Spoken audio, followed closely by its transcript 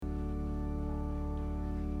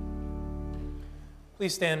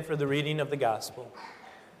Please stand for the reading of the Gospel.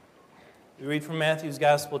 We read from Matthew's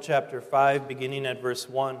Gospel, chapter 5, beginning at verse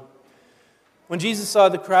 1. When Jesus saw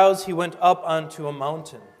the crowds, he went up onto a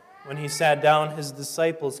mountain. When he sat down, his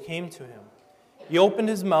disciples came to him. He opened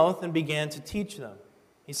his mouth and began to teach them.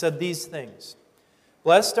 He said these things: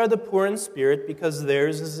 Blessed are the poor in spirit, because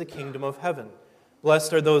theirs is the kingdom of heaven.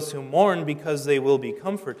 Blessed are those who mourn, because they will be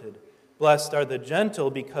comforted. Blessed are the gentle,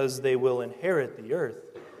 because they will inherit the earth.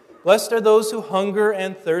 Blessed are those who hunger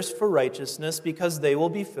and thirst for righteousness, because they will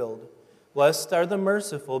be filled. Blessed are the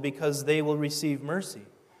merciful, because they will receive mercy.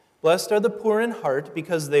 Blessed are the poor in heart,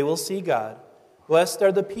 because they will see God. Blessed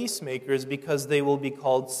are the peacemakers, because they will be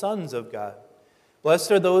called sons of God.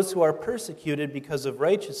 Blessed are those who are persecuted because of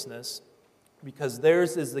righteousness, because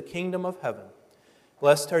theirs is the kingdom of heaven.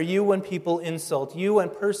 Blessed are you when people insult you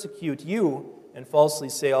and persecute you and falsely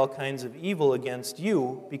say all kinds of evil against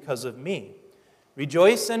you because of me.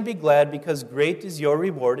 Rejoice and be glad, because great is your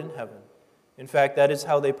reward in heaven. In fact, that is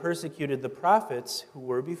how they persecuted the prophets who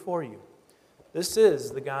were before you. This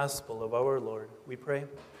is the gospel of our Lord. We pray.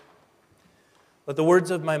 Let the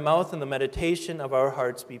words of my mouth and the meditation of our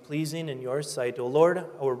hearts be pleasing in your sight, O Lord,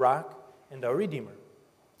 our rock and our Redeemer.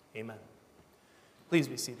 Amen. Please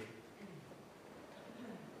be seated.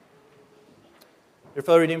 Dear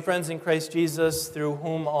fellow redeemed friends in Christ Jesus, through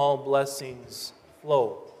whom all blessings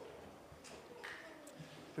flow.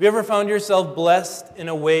 Have you ever found yourself blessed in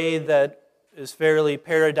a way that is fairly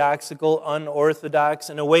paradoxical, unorthodox,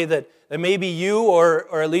 in a way that maybe you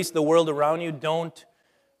or at least the world around you don't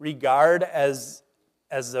regard as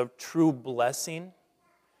a true blessing?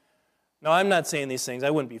 Now, I'm not saying these things. I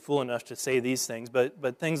wouldn't be fool enough to say these things,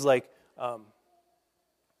 but things like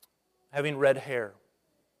having red hair,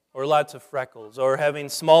 or lots of freckles, or having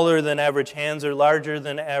smaller than average hands or larger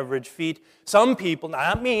than average feet. Some people,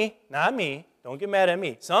 not me, don't get mad at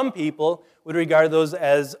me. Some people would regard those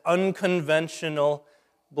as unconventional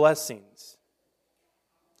blessings.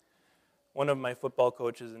 One of my football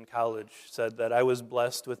coaches in college said that I was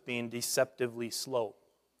blessed with being deceptively slow.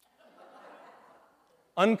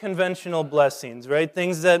 Unconventional blessings, right?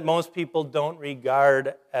 Things that most people don't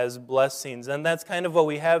regard as blessings. And that's kind of what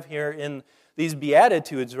we have here in these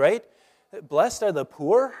Beatitudes, right? Blessed are the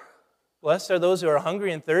poor. Blessed are those who are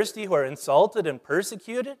hungry and thirsty, who are insulted and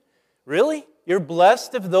persecuted. Really? You're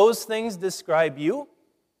blessed if those things describe you?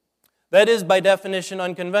 That is, by definition,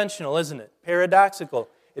 unconventional, isn't it? Paradoxical.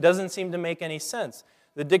 It doesn't seem to make any sense.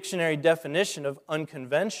 The dictionary definition of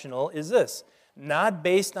unconventional is this: not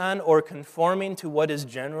based on or conforming to what is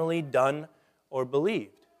generally done or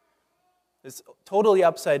believed. It's totally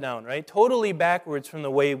upside down, right? Totally backwards from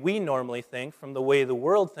the way we normally think, from the way the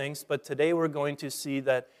world thinks, but today we're going to see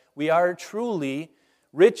that we are truly,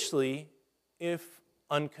 richly, if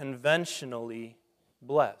unconventionally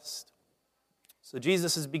blessed. So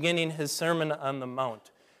Jesus is beginning his Sermon on the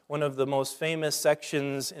Mount, one of the most famous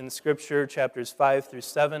sections in Scripture, chapters 5 through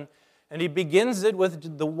 7, and he begins it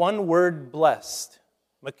with the one word blessed,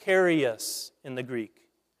 makarios in the Greek.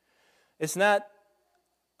 It's not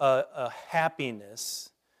a happiness.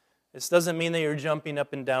 This doesn't mean that you're jumping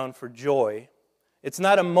up and down for joy. It's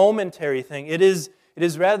not a momentary thing. It is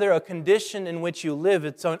rather a condition in which you live.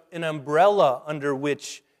 It's an umbrella under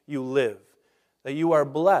which you live, that you are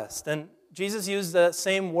blessed. And Jesus used that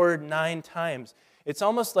same word 9 times. It's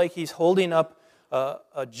almost like he's holding up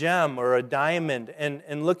a gem or a diamond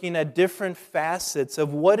and looking at different facets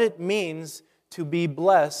of what it means to be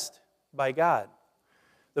blessed by God.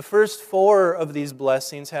 The first 4 of these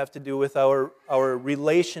blessings have to do with our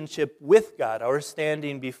relationship with God, our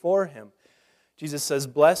standing before Him. Jesus says,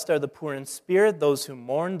 blessed are the poor in spirit, those who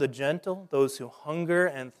mourn, the gentle, those who hunger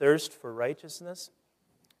and thirst for righteousness.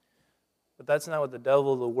 But that's not what the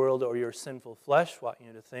devil, the world, or your sinful flesh want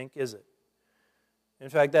you to think, is it? In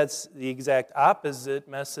fact, that's the exact opposite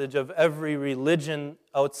message of every religion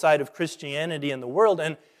outside of Christianity in the world.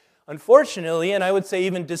 And unfortunately, and I would say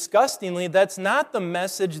even disgustingly, that's not the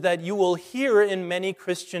message that you will hear in many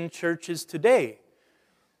Christian churches today.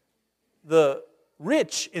 The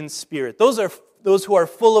rich in spirit, those who are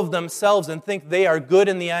full of themselves and think they are good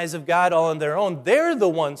in the eyes of God all on their own, they're the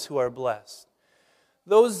ones who are blessed.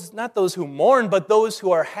 Those, not those who mourn, but those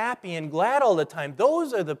who are happy and glad all the time,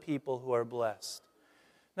 those are the people who are blessed.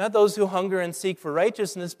 Not those who hunger and seek for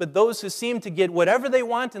righteousness, but those who seem to get whatever they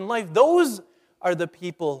want in life, those are the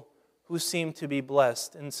people who seem to be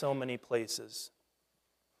blessed in so many places.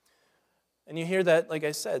 And you hear that, like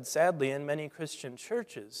I said, sadly, in many Christian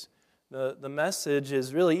churches. The message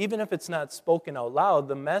is really, even if it's not spoken out loud,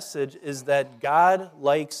 the message is that God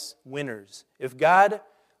likes winners. If God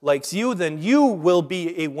likes you, then you will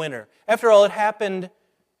be a winner. After all, it happened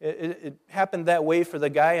It happened that way for the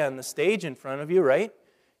guy on the stage in front of you, right?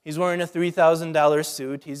 He's wearing a $3,000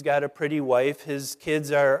 suit. He's got a pretty wife. His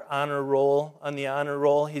kids are on the honor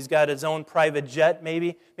roll. He's got his own private jet,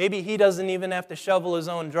 maybe. Maybe he doesn't even have to shovel his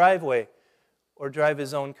own driveway or drive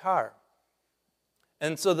his own car.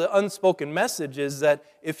 And so the unspoken message is that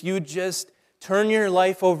if you just turn your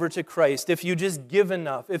life over to Christ, if you just give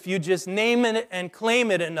enough, if you just name it and claim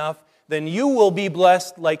it enough, then you will be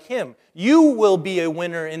blessed like Him. You will be a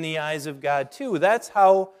winner in the eyes of God too. That's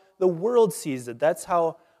how the world sees it. That's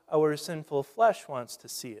how our sinful flesh wants to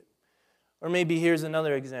see it. Or maybe here's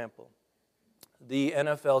another example. The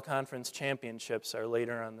NFL Conference Championships are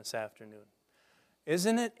later on this afternoon.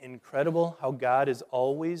 Isn't it incredible how God is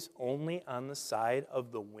always only on the side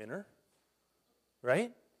of the winner?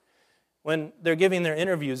 Right? When they're giving their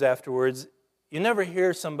interviews afterwards, you never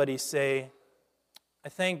hear somebody say, I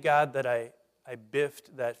thank God that I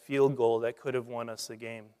biffed that field goal that could have won us the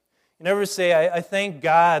game. You never say, I thank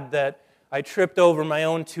God that I tripped over my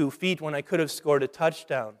own 2 feet when I could have scored a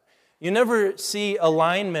touchdown. You never see a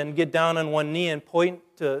lineman get down on one knee and point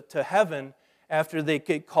to heaven after they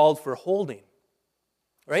get called for holding.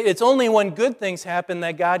 Right? It's only when good things happen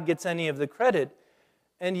that God gets any of the credit.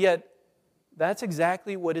 And yet, that's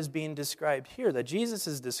exactly what is being described here, that Jesus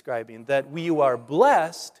is describing, that you are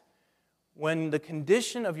blessed when the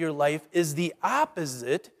condition of your life is the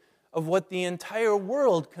opposite of what the entire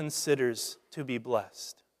world considers to be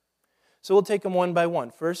blessed. So we'll take them one by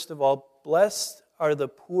one. First of all, blessed are the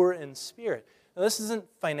poor in spirit. Now, this isn't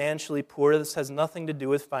financially poor. This has nothing to do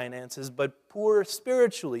with finances, but poor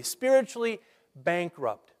spiritually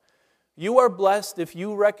bankrupt. You are blessed if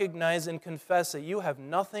you recognize and confess that you have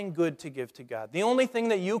nothing good to give to God. The only thing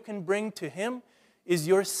that you can bring to Him is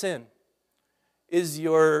your sin, is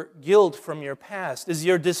your guilt from your past, is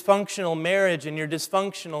your dysfunctional marriage and your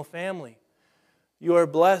dysfunctional family. You are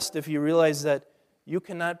blessed if you realize that you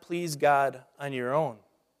cannot please God on your own.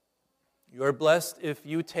 You are blessed if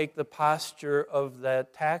you take the posture of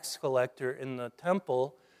that tax collector in the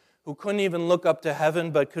temple who couldn't even look up to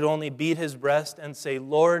heaven but could only beat his breast and say,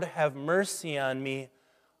 Lord, have mercy on me,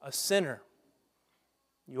 a sinner.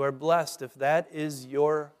 You are blessed if that is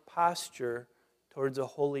your posture towards a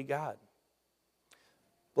holy God.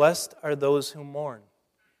 Blessed are those who mourn.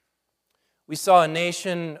 We saw a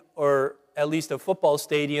nation, or at least a football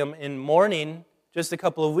stadium, in mourning just a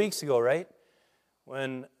couple of weeks ago, right?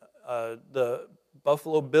 When the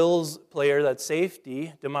Buffalo Bills player, that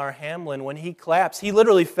safety, Damar Hamlin, when he collapsed, he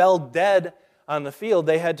literally fell dead on the field.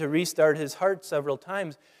 They had to restart his heart several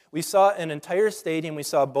times. We saw an entire stadium. We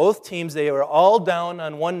saw both teams. They were all down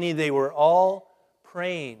on one knee. They were all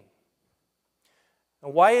praying. Now,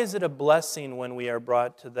 why is it a blessing when we are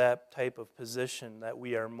brought to that type of position that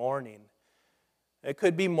we are mourning? It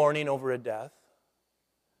could be mourning over a death.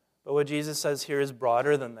 But what Jesus says here is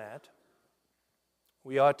broader than that.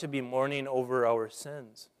 We ought to be mourning over our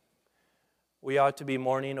sins. We ought to be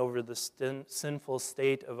mourning over the sinful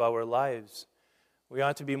state of our lives. We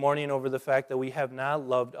ought to be mourning over the fact that we have not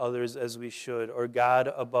loved others as we should, or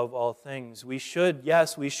God above all things. We should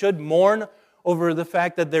mourn over the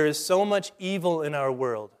fact that there is so much evil in our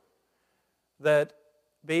world, that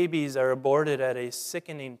babies are aborted at a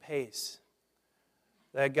sickening pace,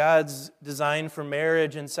 that God's design for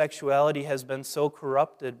marriage and sexuality has been so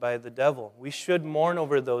corrupted by the devil. We should mourn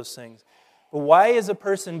over those things. But why is a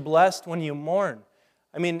person blessed when you mourn?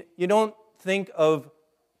 I mean, you don't think of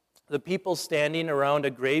the people standing around a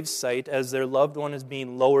grave site as their loved one is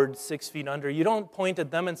being lowered 6 feet under. You don't point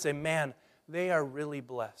at them and say, man, they are really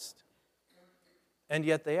blessed. And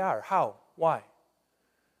yet they are. How? Why?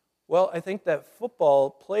 Well, I think that football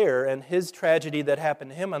player and his tragedy that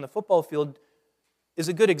happened to him on the football field is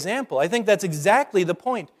a good example. I think that's exactly the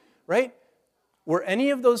point, right? Were any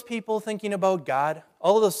of those people thinking about God?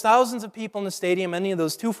 All of those thousands of people in the stadium, any of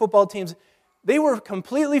those 2 football teams, they were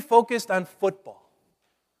completely focused on football.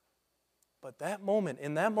 But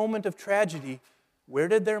in that moment of tragedy, where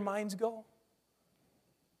did their minds go?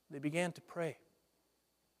 They began to pray.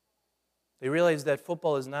 They realized that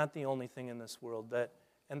football is not the only thing in this world,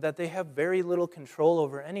 and that they have very little control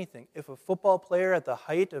over anything. If a football player at the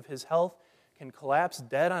height of his health can collapse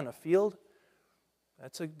dead on a field,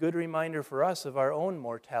 that's a good reminder for us of our own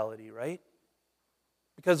mortality, right?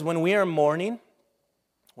 Because when we are mourning,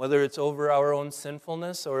 whether it's over our own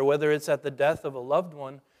sinfulness or whether it's at the death of a loved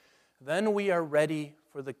one, then we are ready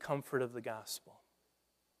for the comfort of the gospel.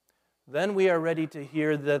 Then we are ready to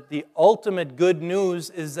hear that the ultimate good news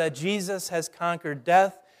is that Jesus has conquered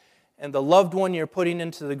death, and the loved one you're putting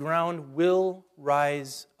into the ground will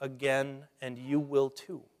rise again, and you will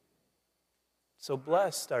too. So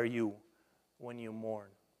blessed are you when you mourn.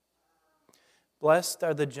 Blessed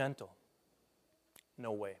are the gentle.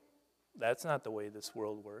 No way. That's not the way this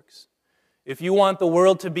world works. If you want the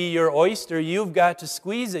world to be your oyster, you've got to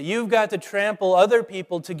squeeze it. You've got to trample other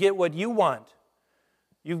people to get what you want.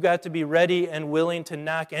 You've got to be ready and willing to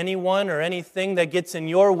knock anyone or anything that gets in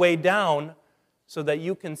your way down so that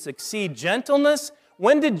you can succeed. Gentleness?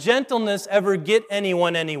 When did gentleness ever get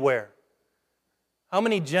anyone anywhere? How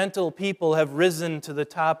many gentle people have risen to the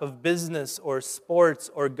top of business or sports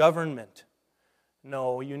or government?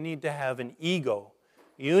 No, you need to have an ego.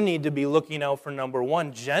 You need to be looking out for number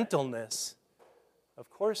one, gentleness. Of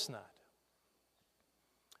course not.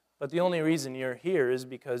 But the only reason you're here is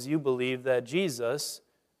because you believe that Jesus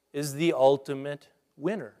is the ultimate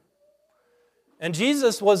winner. And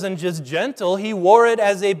Jesus wasn't just gentle, he wore it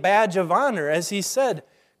as a badge of honor, as he said,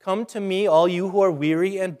 "Come to me, all you who are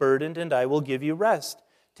weary and burdened, and I will give you rest.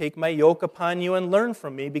 Take my yoke upon you and learn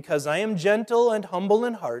from me, because I am gentle and humble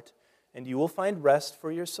in heart, and you will find rest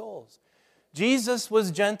for your souls." Jesus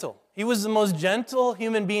was gentle. He was the most gentle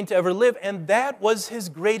human being to ever live, and that was his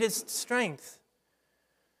greatest strength.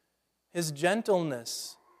 His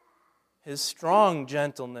gentleness, his strong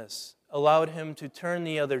gentleness, allowed him to turn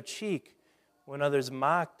the other cheek when others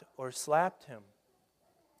mocked or slapped him.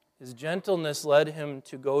 His gentleness led him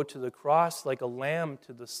to go to the cross like a lamb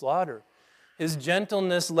to the slaughter. His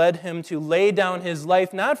gentleness led him to lay down his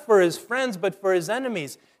life, not for his friends, but for his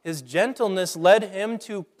enemies. His gentleness led him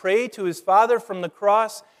to pray to his Father from the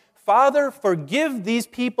cross, "Father, forgive these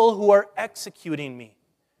people who are executing me."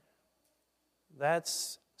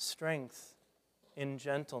 That's strength in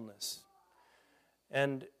gentleness.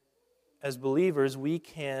 And as believers, we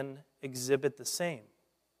can exhibit the same.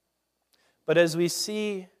 But as we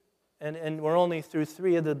see, and we're only through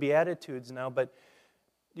 3 of the Beatitudes now, but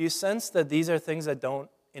do you sense that these are things that don't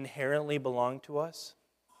inherently belong to us?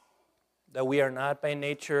 That we are not by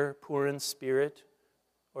nature poor in spirit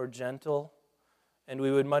or gentle, and we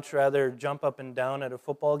would much rather jump up and down at a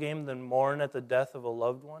football game than mourn at the death of a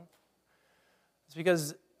loved one? It's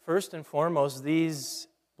because, first and foremost, these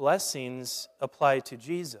blessings apply to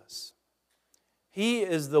Jesus. He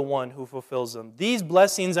is the one who fulfills them. These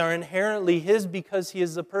blessings are inherently his because he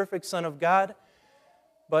is the perfect Son of God,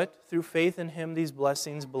 but through faith in him, these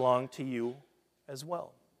blessings belong to you as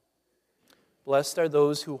well. Blessed are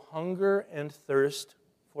those who hunger and thirst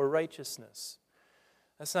for righteousness.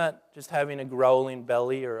 That's not just having a growling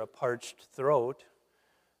belly or a parched throat.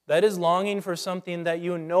 That is longing for something that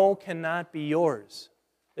you know cannot be yours,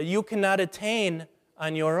 that you cannot attain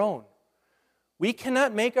on your own. We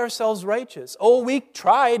cannot make ourselves righteous. Oh, we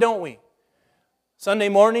try, don't we? Sunday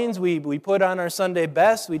mornings, we put on our Sunday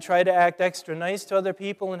best. We try to act extra nice to other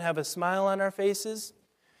people and have a smile on our faces.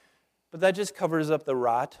 But that just covers up the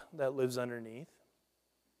rot that lives underneath.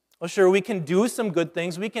 Well, sure, we can do some good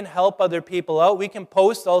things. We can help other people out. We can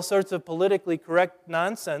post all sorts of politically correct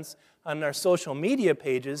nonsense on our social media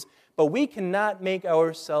pages, but we cannot make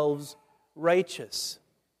ourselves righteous.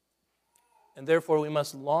 And therefore, we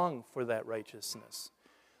must long for that righteousness.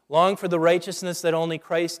 Long for the righteousness that only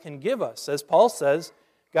Christ can give us. As Paul says,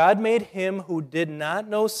 God made him who did not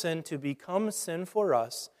know sin to become sin for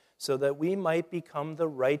us, so that we might become the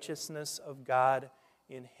righteousness of God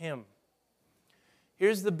in him.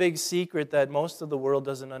 Here's the big secret that most of the world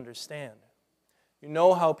doesn't understand. You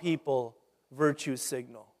know how people virtue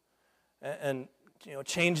signal and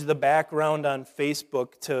change the background on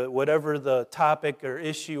Facebook to whatever the topic or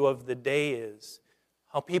issue of the day is.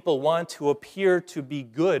 How people want to appear to be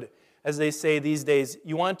good. As they say these days,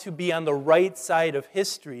 you want to be on the right side of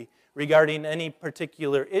history regarding any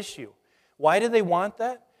particular issue. Why do they want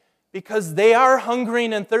that? Because they are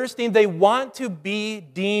hungering and thirsting. They want to be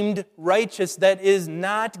deemed righteous, that is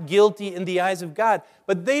not guilty in the eyes of God.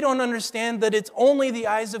 But they don't understand that it's only the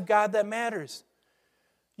eyes of God that matters.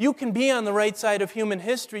 You can be on the right side of human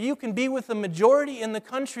history. You can be with the majority in the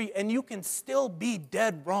country, and you can still be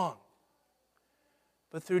dead wrong.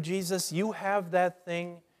 But through Jesus, you have that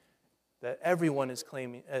thing that everyone is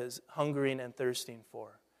claiming as hungering and thirsting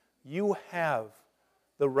for. You have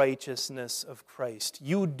the righteousness of Christ.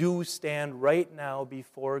 You do stand right now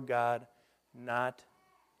before God not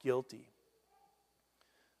guilty.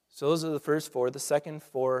 So those are the first 4. The second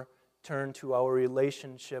 4 turn to our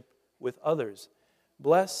relationship with others.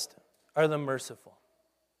 Blessed are the merciful.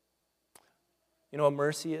 You know what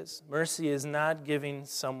mercy is? Mercy is not giving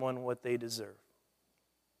someone what they deserve.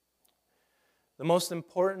 The most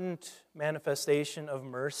important manifestation of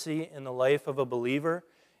mercy in the life of a believer,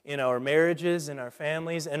 in our marriages, in our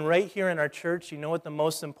families, and right here in our church, you know what the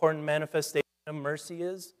most important manifestation of mercy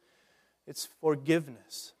is? It's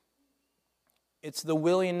forgiveness. It's the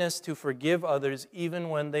willingness to forgive others even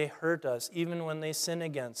when they hurt us, even when they sin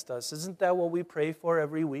against us. Isn't that what we pray for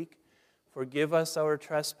every week? Forgive us our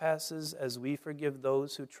trespasses as we forgive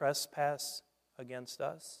those who trespass against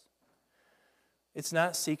us. It's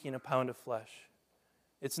not seeking a pound of flesh.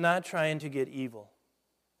 It's not trying to get evil.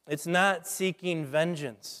 It's not seeking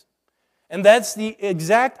vengeance. And that's the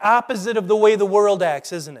exact opposite of the way the world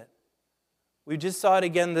acts, isn't it? We just saw it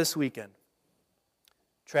again this weekend.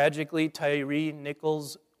 Tragically, Tyree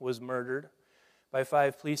Nichols was murdered by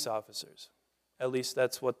 5 police officers. At least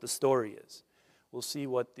that's what the story is. We'll see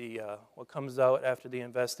what comes out after the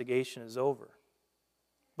investigation is over.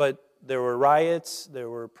 But there were riots, there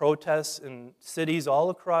were protests in cities all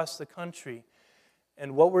across the country.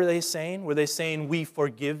 And what were they saying? Were they saying, "We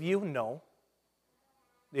forgive you"? No.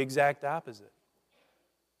 The exact opposite.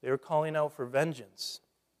 They were calling out for vengeance.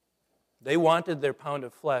 They wanted their pound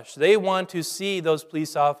of flesh. They want to see those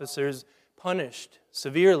police officers punished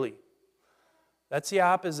severely. That's the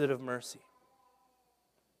opposite of mercy.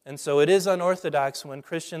 And so it is unorthodox when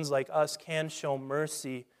Christians like us can show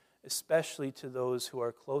mercy, especially to those who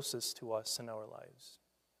are closest to us in our lives.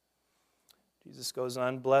 Jesus goes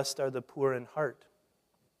on, "Blessed are the poor in heart."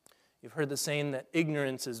 You've heard the saying that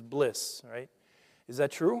ignorance is bliss, right? Is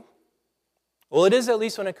that true? Well, it is, at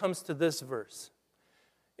least when it comes to this verse.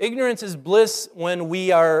 Ignorance is bliss when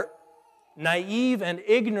we are naive and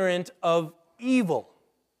ignorant of evil.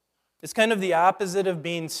 It's kind of the opposite of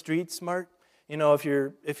being street smart. You know, if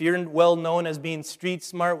you're well known as being street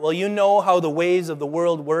smart, well, you know how the ways of the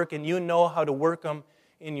world work and you know how to work them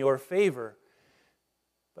in your favor.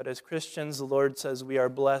 But as Christians, the Lord says we are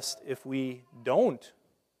blessed if we don't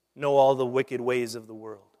know all the wicked ways of the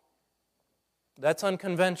world. That's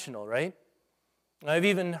unconventional, right? I've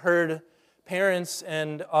even heard parents,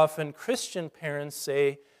 and often Christian parents,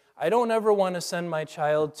 say, "I don't ever want to send my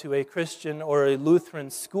child to a Christian or a Lutheran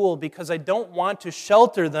school because I don't want to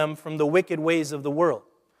shelter them from the wicked ways of the world."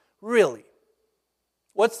 Really?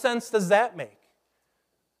 What sense does that make?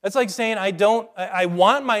 That's like saying I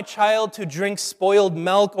want my child to drink spoiled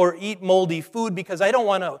milk or eat moldy food because I don't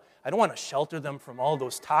want to shelter them from all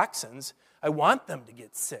those toxins. I want them to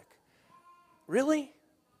get sick. Really?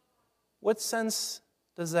 What sense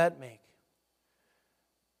does that make?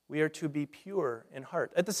 We are to be pure in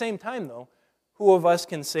heart. At the same time, though, who of us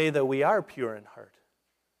can say that we are pure in heart?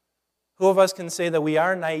 Who of us can say that we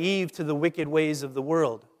are naive to the wicked ways of the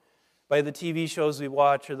world by the TV shows we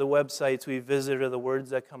watch or the websites we visit or the words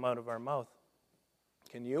that come out of our mouth?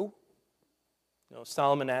 Can you?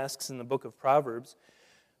 Solomon asks in the book of Proverbs,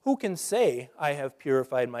 "Who can say, 'I have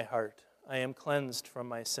purified my heart, I am cleansed from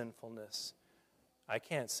my sinfulness'?" I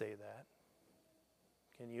can't say that.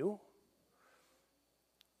 Can you?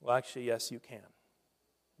 Well, actually, yes, you can.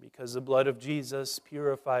 Because the blood of Jesus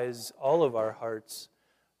purifies all of our hearts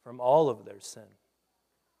from all of their sin.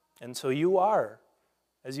 And so you are,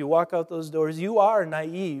 as you walk out those doors, you are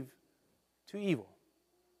naive to evil,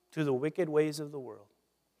 to the wicked ways of the world.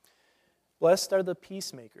 Blessed are the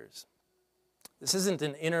peacemakers. This isn't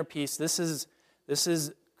an inner peace. This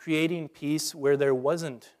is creating peace where there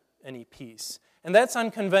wasn't any peace. And that's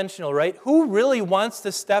unconventional, right? Who really wants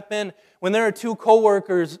to step in when there are 2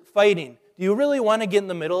 coworkers fighting? Do you really want to get in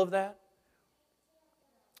the middle of that?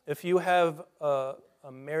 If you have a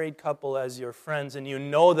married couple as your friends and you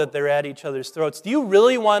know that they're at each other's throats, do you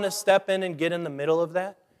really want to step in and get in the middle of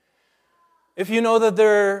that? If you know that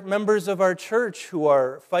there are members of our church who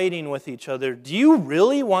are fighting with each other, do you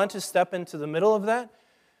really want to step into the middle of that?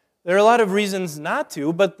 There are a lot of reasons not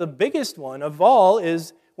to, but the biggest one of all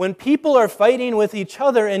is when people are fighting with each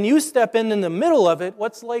other and you step in the middle of it,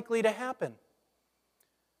 what's likely to happen?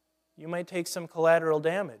 You might take some collateral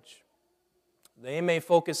damage. They may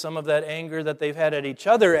focus some of that anger that they've had at each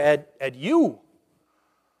other at you.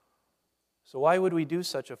 So why would we do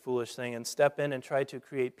such a foolish thing and step in and try to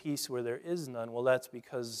create peace where there is none? Well, that's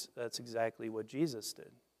because that's exactly what Jesus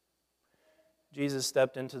did. Jesus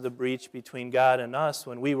stepped into the breach between God and us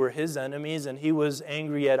when we were His enemies, and He was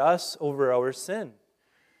angry at us over our sin.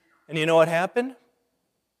 And you know what happened?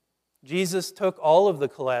 Jesus took all of the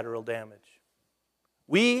collateral damage.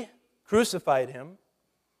 We crucified Him.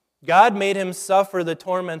 God made Him suffer the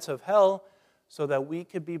torments of hell so that we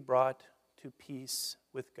could be brought to peace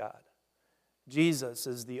with God. Jesus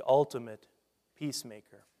is the ultimate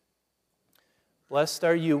peacemaker. Blessed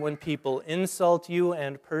are you when people insult you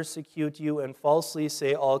and persecute you and falsely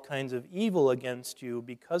say all kinds of evil against you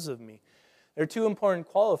because of me. There are 2 important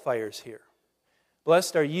qualifiers here.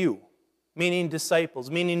 Blessed are you, meaning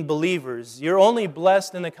disciples, meaning believers. You're only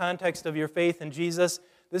blessed in the context of your faith in Jesus.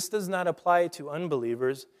 This does not apply to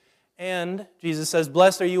unbelievers. And Jesus says,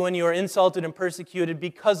 blessed are you when you are insulted and persecuted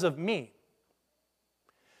because of me.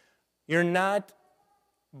 You're not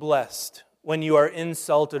blessed when you are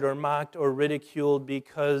insulted or mocked or ridiculed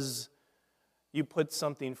because you put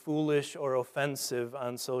something foolish or offensive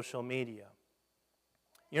on social media.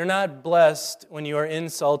 You're not blessed when you are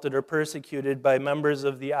insulted or persecuted by members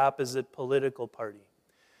of the opposite political party.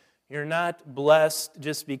 You're not blessed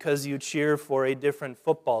just because you cheer for a different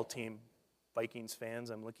football team. Vikings fans,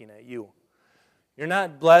 I'm looking at you. You're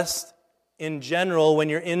not blessed in general when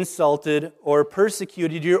you're insulted or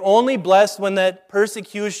persecuted. You're only blessed when that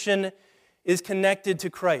persecution is connected to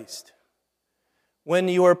Christ. When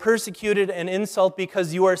you are persecuted and insulted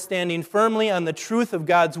because you are standing firmly on the truth of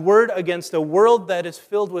God's word against a world that is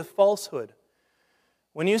filled with falsehood.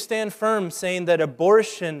 When you stand firm saying that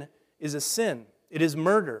abortion is a sin, it is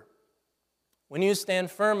murder. When you stand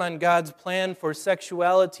firm on God's plan for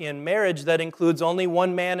sexuality and marriage that includes only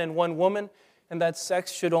one man and one woman, and that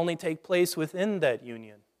sex should only take place within that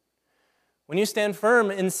union. When you stand firm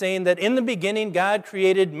in saying that in the beginning God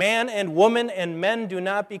created man and woman, and men do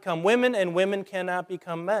not become women, and women cannot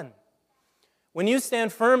become men. When you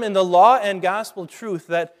stand firm in the law and gospel truth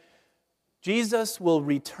that Jesus will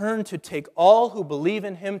return to take all who believe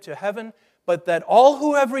in Him to heaven, but that all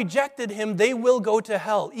who have rejected Him, they will go to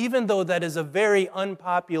hell, even though that is a very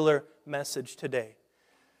unpopular message today.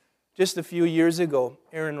 Just a few years ago,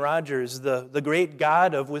 Aaron Rodgers, the great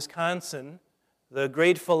god of Wisconsin, the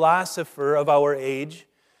great philosopher of our age,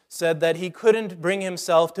 said that he couldn't bring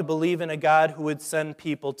himself to believe in a God who would send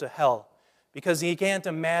people to hell, because he can't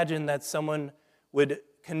imagine that someone would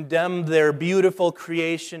condemn their beautiful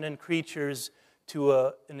creation and creatures to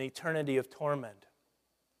an eternity of torment.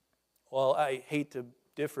 Well, I hate to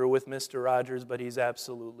differ with Mr. Rogers, but he's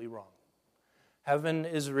absolutely wrong. Heaven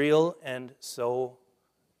is real, and so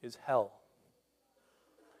is hell.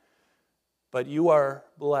 But you are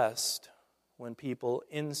blessed when people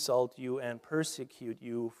insult you and persecute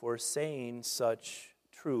you for saying such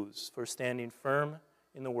truths, for standing firm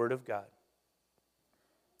in the Word of God.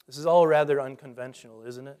 This is all rather unconventional,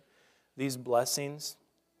 isn't it? These blessings.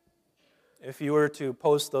 If you were to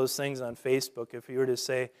post those things on Facebook, if you were to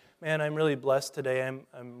say, man, I'm really blessed today,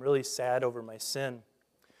 I'm really sad over my sin.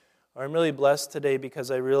 Or I'm really blessed today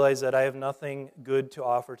because I realize that I have nothing good to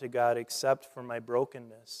offer to God except for my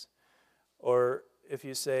brokenness. Or if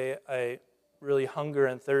you say, I really hunger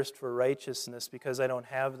and thirst for righteousness because I don't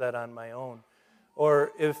have that on my own.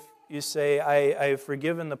 Or if you say, I've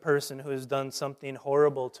forgiven the person who has done something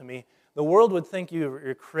horrible to me, the world would think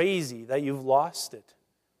you're crazy, that you've lost it.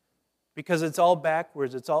 Because it's all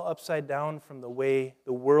backwards, it's all upside down from the way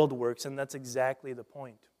the world works, and that's exactly the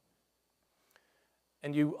point.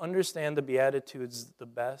 And you understand the Beatitudes the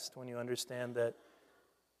best when you understand that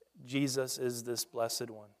Jesus is this blessed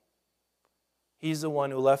one. He's the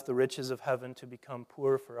one who left the riches of heaven to become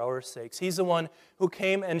poor for our sakes. He's the one who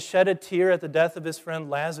came and shed a tear at the death of his friend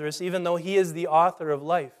Lazarus, even though he is the author of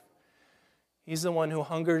life. He's the one who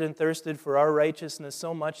hungered and thirsted for our righteousness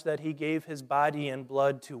so much that he gave his body and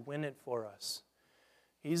blood to win it for us.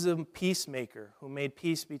 He's a peacemaker who made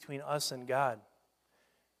peace between us and God.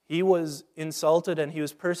 He was insulted and he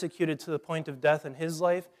was persecuted to the point of death in his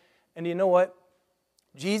life. And you know what?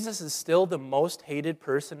 Jesus is still the most hated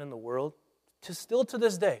person in the world, still to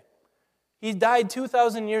this day. He died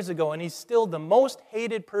 2,000 years ago and he's still the most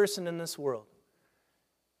hated person in this world.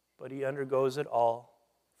 But he undergoes it all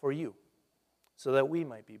for you, so that we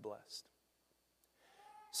might be blessed.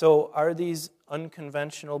 So are these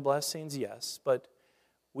unconventional blessings? Yes, but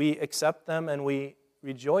we accept them and we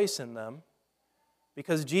rejoice in them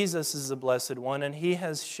because Jesus is the blessed one, and he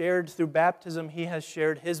has shared, through baptism, he has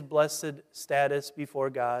shared his blessed status before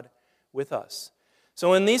God with us.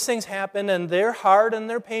 So when these things happen, and they're hard and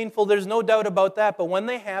they're painful, there's no doubt about that, but when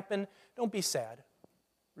they happen, don't be sad.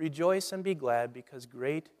 Rejoice and be glad, because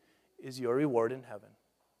great is your reward in heaven.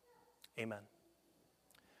 Amen.